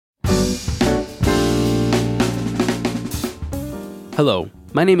Hello,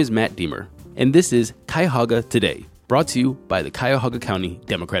 my name is Matt Deemer, and this is Cuyahoga Today, brought to you by the Cuyahoga County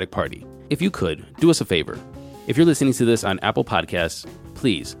Democratic Party. If you could, do us a favor. If you're listening to this on Apple Podcasts,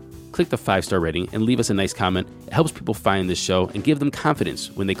 please click the 5-star rating and leave us a nice comment. It helps people find this show and give them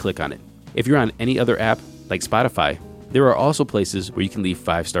confidence when they click on it. If you're on any other app, like Spotify, there are also places where you can leave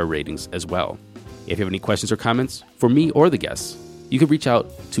 5-star ratings as well. If you have any questions or comments for me or the guests, you can reach out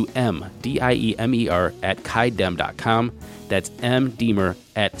to mdiemer at kydem.com. That's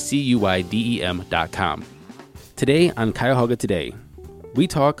mdeemer@cuydem.com. Today on Cuyahoga Today, we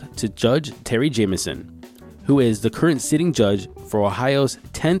talk to Judge Terri Jamison, who is the current sitting judge for Ohio's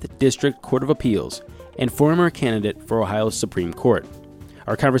 10th District Court of Appeals and former candidate for Ohio's Supreme Court.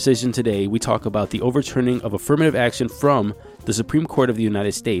 Our conversation today, we talk about the overturning of affirmative action from the Supreme Court of the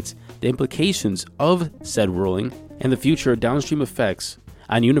United States, the implications of said ruling, and the future downstream effects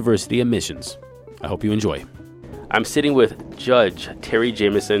on university admissions. I hope you enjoy. I'm sitting with Judge Terri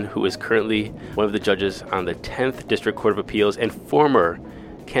Jamison, who is currently one of the judges on the 10th District Court of Appeals and former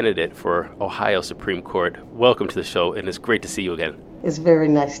candidate for Ohio Supreme Court. Welcome to the show, and it's great to see you again. It's very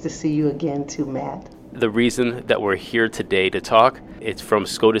nice to see you again too, Matt. The reason that we're here today to talk, it's from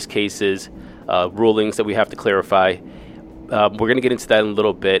SCOTUS cases, rulings that we have to clarify. We're going to get into that in a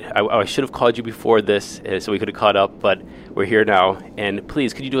little bit. I should have called you before this so we could have caught up, but we're here now. And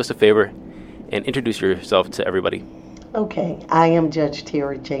please, could you do us a favor and introduce yourself to everybody? Okay, I am Judge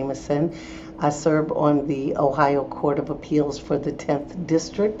Terri Jamison. I serve on the Ohio Court of Appeals for the 10th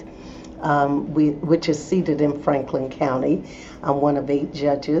District, which is seated in Franklin County. I'm one of 8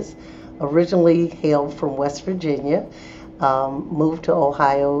 judges, originally hailed from West Virginia, moved to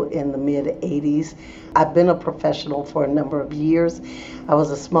Ohio in the mid-'80s. I've been a professional for a number of years. I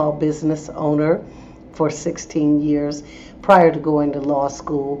was a small business owner for 16 years prior to going to law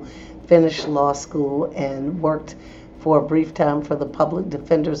school, finished law school, and worked for a brief time for the Public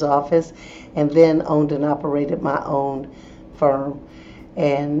Defender's Office, and then owned and operated my own firm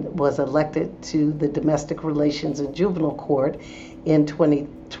and was elected to the Domestic Relations and Juvenile Court in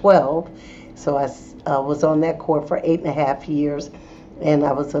 2012. So I was on that court for 8.5 years, and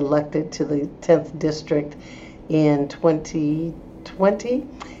I was elected to the 10th District in 2020.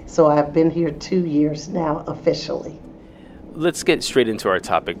 So I've been here 2 years now officially. Let's get straight into our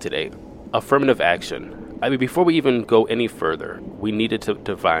topic today, affirmative action. I mean, before we even go any further, we needed to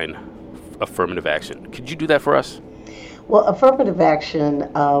define affirmative action. Could you do that for us? Well, affirmative action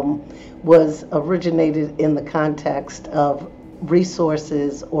was originated in the context of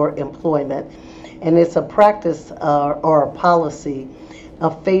resources or employment, and it's a practice or a policy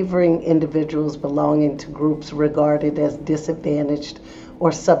of favoring individuals belonging to groups regarded as disadvantaged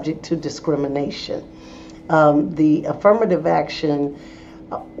or subject to discrimination. The affirmative action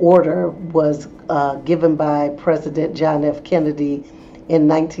order was given by President John F. Kennedy in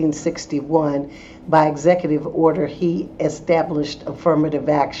 1961. By executive order, he established affirmative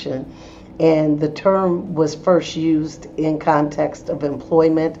action, and the term was first used in context of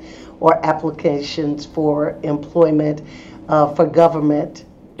employment or applications for employment for government.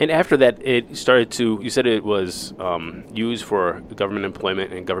 And after that, it started to, you said it was used for government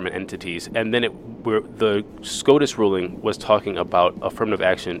employment and government entities, and then the SCOTUS ruling was talking about affirmative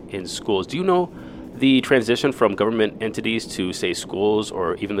action in schools. Do you know the transition from government entities to, say, schools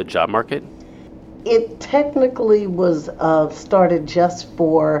or even the job market? It technically was started just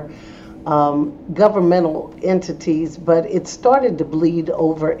for governmental entities, but it started to bleed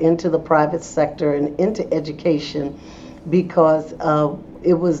over into the private sector and into education because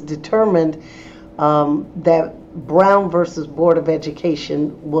it was determined that Brown versus Board of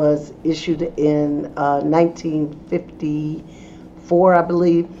Education was issued in 1954, I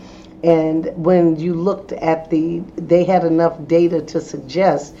believe. And when you looked at they had enough data to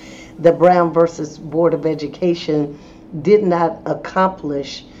suggest that Brown versus Board of Education did not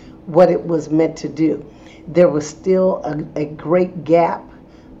accomplish what it was meant to do. There was still a great gap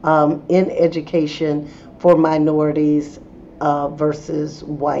in education for minorities versus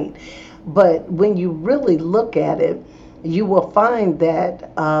white. But when you really look at it, you will find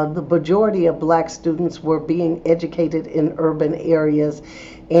that the majority of black students were being educated in urban areas,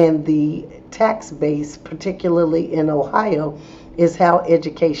 and the tax base, particularly in Ohio, is how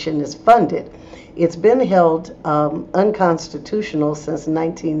education is funded. It's been held unconstitutional since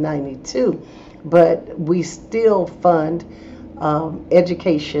 1992, but we still fund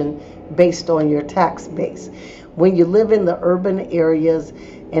education based on your tax base. When you live in the urban areas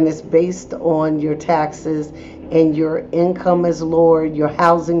and it's based on your taxes and your income is lower, your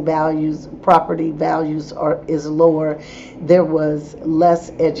housing values, property values is lower, there was less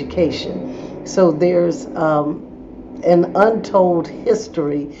education. So there's an untold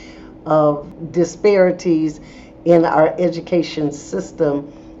history of disparities in our education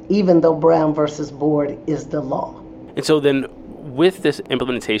system, even though Brown versus Board is the law. And so then, with this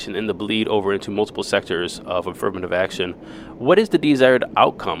implementation and the bleed over into multiple sectors of affirmative action, what is the desired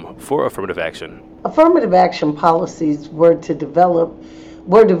outcome for affirmative action? Affirmative action policies were developed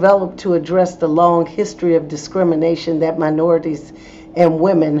to address the long history of discrimination that minorities and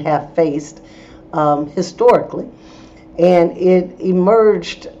women have faced historically. And it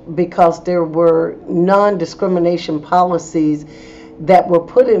emerged because there were non-discrimination policies that were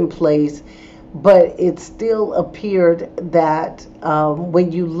put in place, but it still appeared that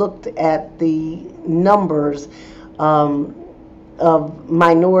when you looked at the numbers of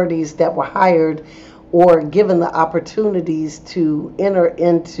minorities that were hired or given the opportunities to enter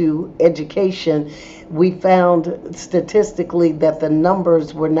into education, we found statistically that the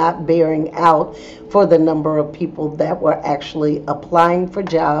numbers were not bearing out for the number of people that were actually applying for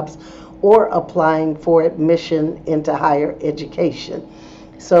jobs or applying for admission into higher education.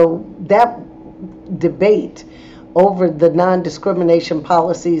 So that debate over the non-discrimination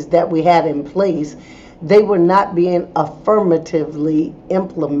policies that we had in place, they were not being affirmatively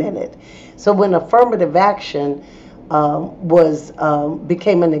implemented. So when affirmative action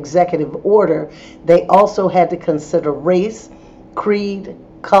became an executive order, they also had to consider race, creed,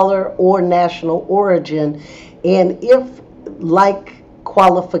 color, or national origin, and if like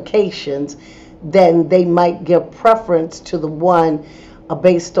qualifications, then they might give preference to the one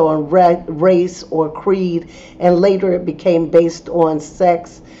based on race or creed, and later it became based on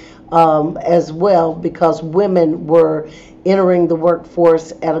sex as well, because women were entering the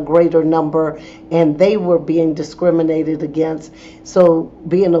workforce at a greater number and they were being discriminated against. So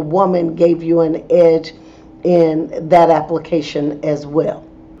being a woman gave you an edge in that application as well.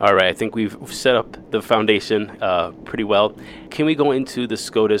 All right, I think we've set up the foundation pretty well. Can we go into the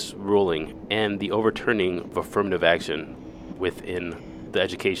SCOTUS ruling and the overturning of affirmative action within the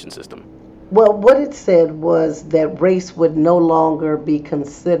education system? Well, what it said was that race would no longer be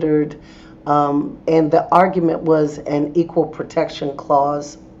considered, and the argument was an equal protection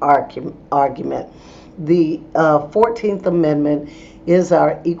clause argument. The 14th Amendment is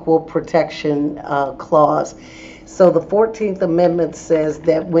our equal protection clause. So the 14th Amendment says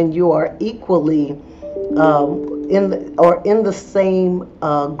that when you are equally in the same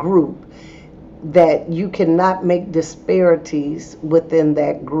group, that you cannot make disparities within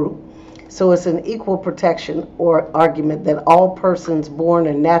that group. So it's an equal protection or argument that all persons born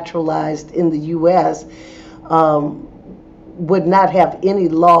and naturalized in the U.S. Would not have any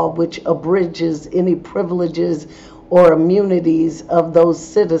law which abridges any privileges or immunities of those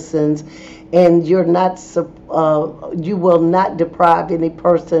citizens, and you will not deprive any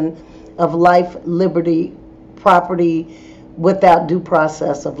person of life, liberty, property without due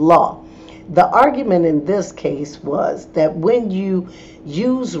process of law. The argument in this case was that when you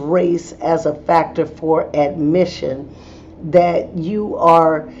use race as a factor for admission, that you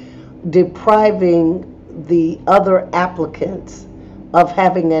are depriving the other applicants of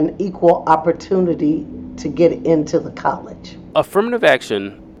having an equal opportunity to get into the college. Affirmative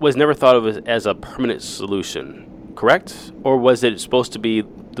action was never thought of as a permanent solution, correct? Or was it supposed to be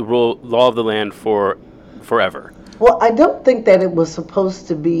the law of the land for forever? Well, I don't think that it was supposed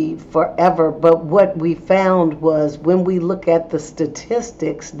to be forever, but what we found was when we look at the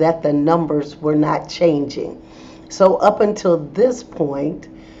statistics that the numbers were not changing. So up until this point,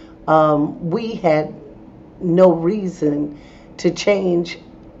 we had no reason to change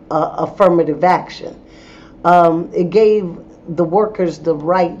affirmative action. It gave the workers the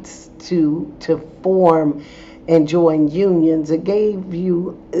rights to form and join unions. It gave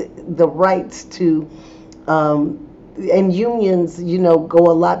you the rights to and unions, go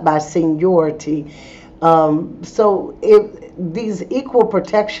a lot by seniority. So these equal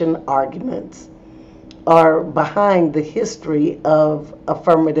protection arguments are behind the history of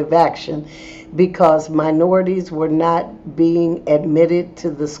affirmative action, because minorities were not being admitted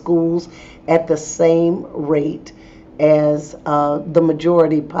to the schools at the same rate as the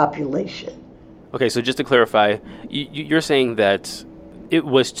majority population. Okay, so just to clarify, you're saying that it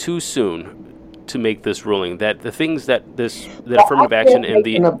was too soon to make this ruling, that the things that affirmative action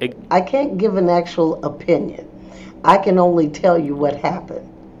and I can't give an actual opinion. I can only tell you what happened.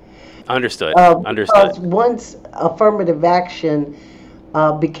 Understood. Because once affirmative action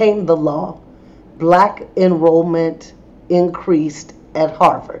became the law, black enrollment increased at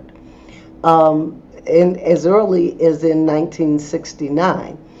Harvard. And as early as in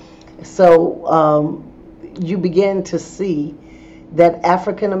 1969. So you began to see that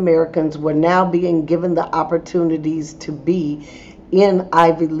African Americans were now being given the opportunities to be in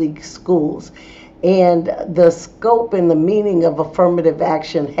Ivy League schools. And the scope and the meaning of affirmative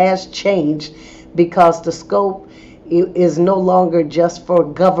action has changed because the scope is no longer just for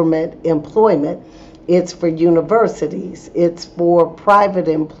government employment. It's for universities. It's for private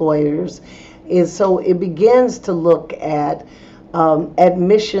employers. And so it begins to look at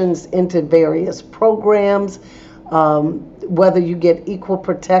admissions into various programs, whether you get equal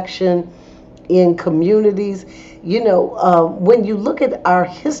protection in communities. When you look at our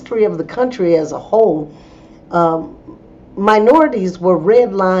history of the country as a whole, minorities were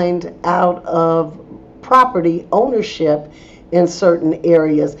redlined out of property ownership in certain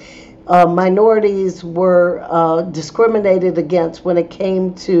areas. Minorities were discriminated against when it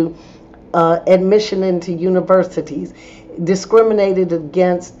came to admission into universities, discriminated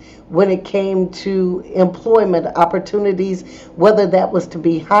against when it came to employment opportunities, whether that was to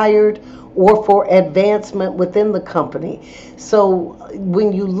be hired or for advancement within the company. So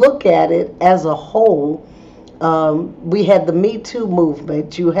when you look at it as a whole, we had the Me Too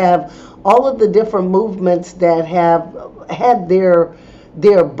movement. You have all of the different movements that have had their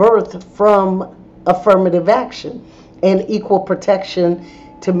birth from affirmative action and equal protection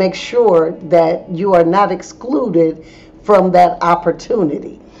to make sure that you are not excluded from that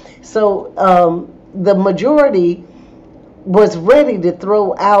opportunity. So the majority was ready to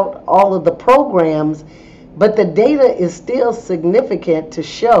throw out all of the programs, but the data is still significant to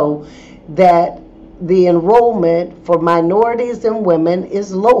show that the enrollment for minorities and women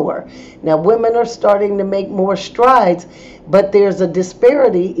is lower. Now, women are starting to make more strides, but there's a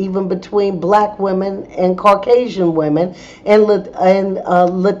disparity even between black women and Caucasian women and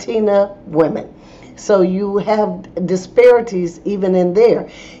Latina women. So you have disparities even in there.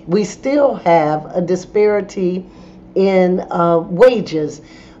 We still have a disparity in wages.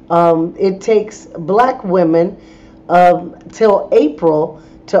 It takes black women till April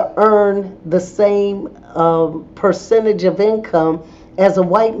to earn the same percentage of income as a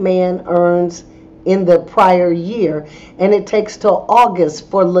white man earns in the prior year. And it takes till August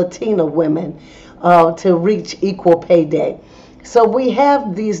for Latina women to reach equal pay day. So we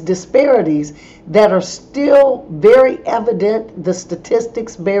have these disparities that are still very evident. The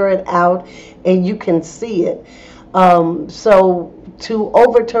statistics bear it out, and you can see it. So to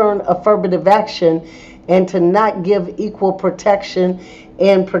overturn affirmative action and to not give equal protection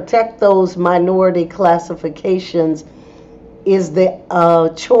and protect those minority classifications is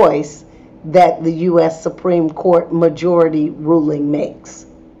the choice that the U.S. Supreme Court majority ruling makes.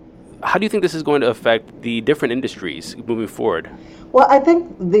 How do you think this is going to affect the different industries moving forward? Well, I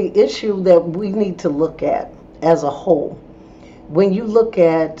think the issue that we need to look at as a whole, when you look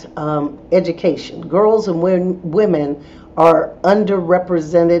at education, girls and women are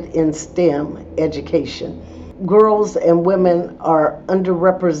underrepresented in STEM education. Girls and women are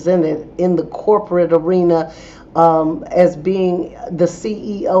underrepresented in the corporate arena as being the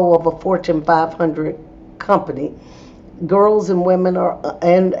CEO of a Fortune 500 company. Girls and women are,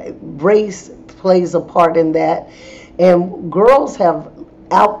 and race plays a part in that. And girls have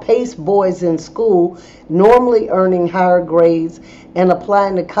outpaced boys in school, normally earning higher grades and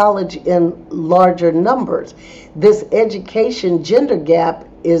applying to college in larger numbers. This education gender gap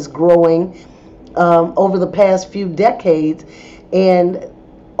is growing over the past few decades, and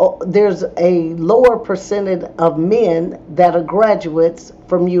there's a lower percentage of men that are graduates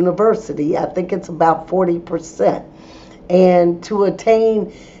from university. I think it's about 40%. And to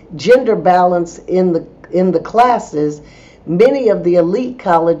attain gender balance in the classes, many of the elite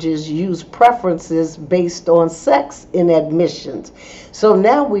colleges use preferences based on sex in admissions. So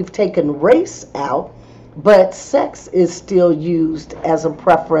now we've taken race out, but sex is still used as a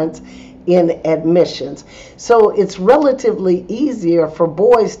preference in admissions. So it's relatively easier for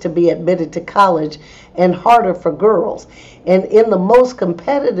boys to be admitted to college and harder for girls. And in the most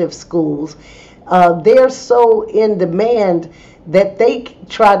competitive schools, they're so in demand that they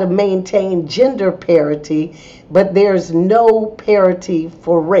try to maintain gender parity, but there's no parity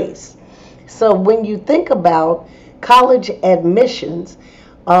for race. So when you think about college admissions,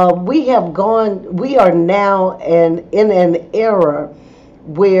 we are now in an era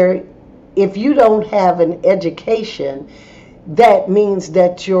where if you don't have an education, that means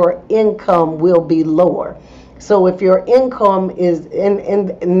that your income will be lower. So if your income is,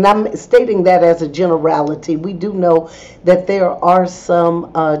 and I'm stating that as a generality, we do know that there are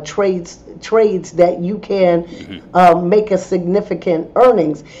some trades that you can make a significant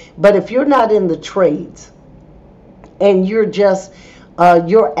earnings. But if you're not in the trades and you're just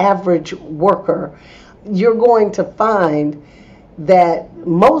your average worker, you're going to find that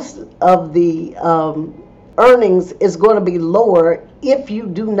most of the earnings is going to be lower if you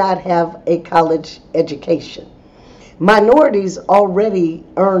do not have a college education. Minorities already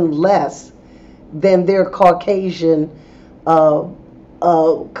earn less than their Caucasian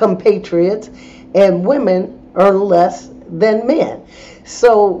compatriots, and women earn less than men.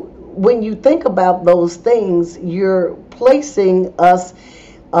 So when you think about those things, you're placing us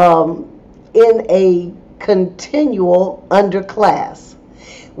in a continual underclass.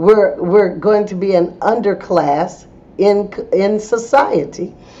 We're going to be an underclass in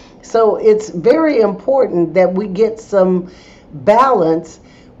society. So it's very important that we get some balance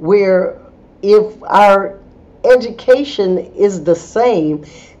where if our education is the same,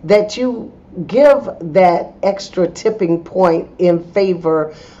 that you give that extra tipping point in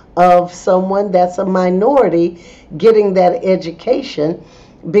favor of someone that's a minority getting that education,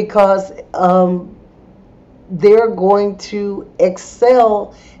 because they're going to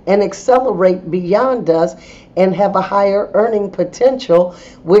excel and accelerate beyond us and have a higher earning potential,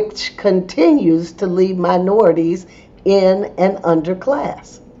 which continues to leave minorities in an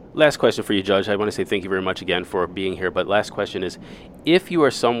underclass. Last question for you, Judge. I want to say thank you very much again for being here. But last question is, if you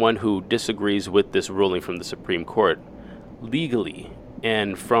are someone who disagrees with this ruling from the Supreme Court, legally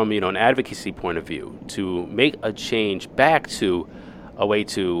and from an advocacy point of view, to make a change back to a way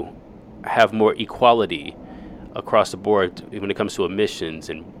to have more equality across the board when it comes to admissions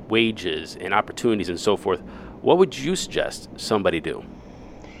and wages and opportunities and so forth, what would you suggest somebody do?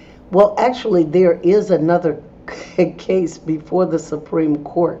 Well, actually, there is another case before the Supreme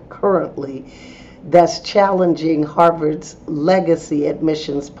Court currently that's challenging Harvard's legacy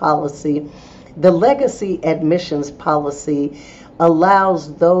admissions policy. The legacy admissions policy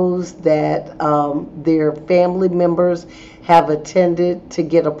allows those that their family members have attended to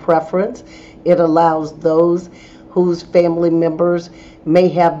get a preference. It allows those whose family members may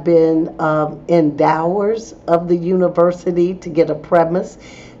have been endowers of the university to get a premise,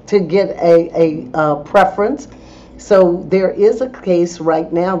 to get a preference. So there is a case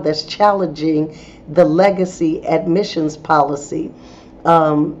right now that's challenging the legacy admissions policy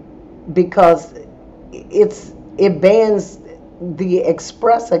because it bans the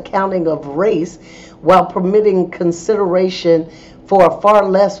express accounting of race while permitting consideration for a far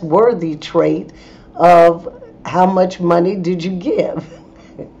less worthy trait of how much money did you give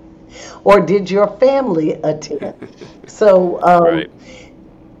or did your family attend. So Right.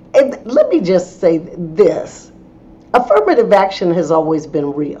 And let me just say this. Affirmative action has always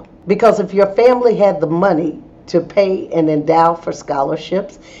been real, because if your family had the money to pay and endow for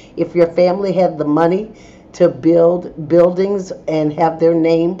scholarships, if your family had the money to build buildings and have their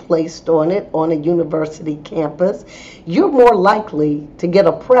name placed on it on a university campus, you're more likely to get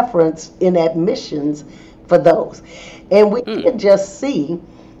a preference in admissions for those. And we did just see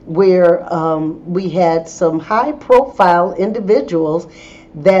where we had some high-profile individuals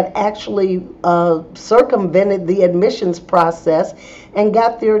that actually circumvented the admissions process and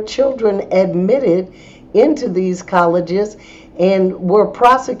got their children admitted into these colleges and were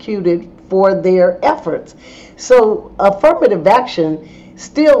prosecuted for their efforts. So affirmative action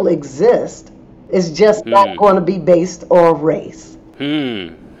still exists. It's just not going to be based on race.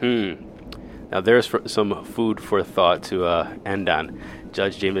 Now there's some food for thought to end on.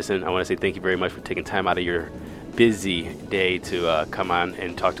 Judge Jamison, I want to say thank you very much for taking time out of your busy day to come on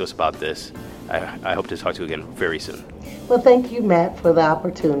and talk to us about this. I hope to talk to you again very soon. Well, thank you, Matt, for the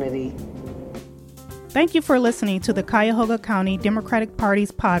opportunity. Thank you for listening to the Cuyahoga County Democratic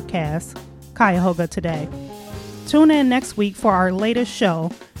Party's podcast, Cuyahoga Today. Tune in next week for our latest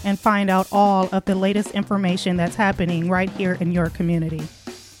show and find out all of the latest information that's happening right here in your community.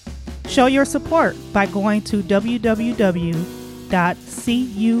 Show your support by going to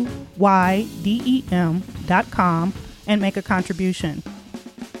www.cuydem.com and make a contribution.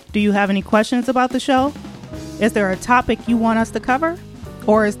 Do you have any questions about the show? Is there a topic you want us to cover?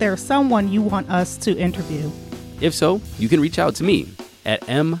 Or is there someone you want us to interview? If so, you can reach out to me at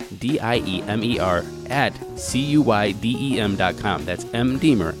mdiemer@cuydem.com. That's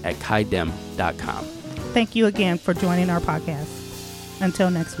mdemer@cuydem.com. Thank you again for joining our podcast.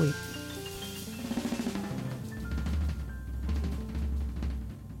 Until next week.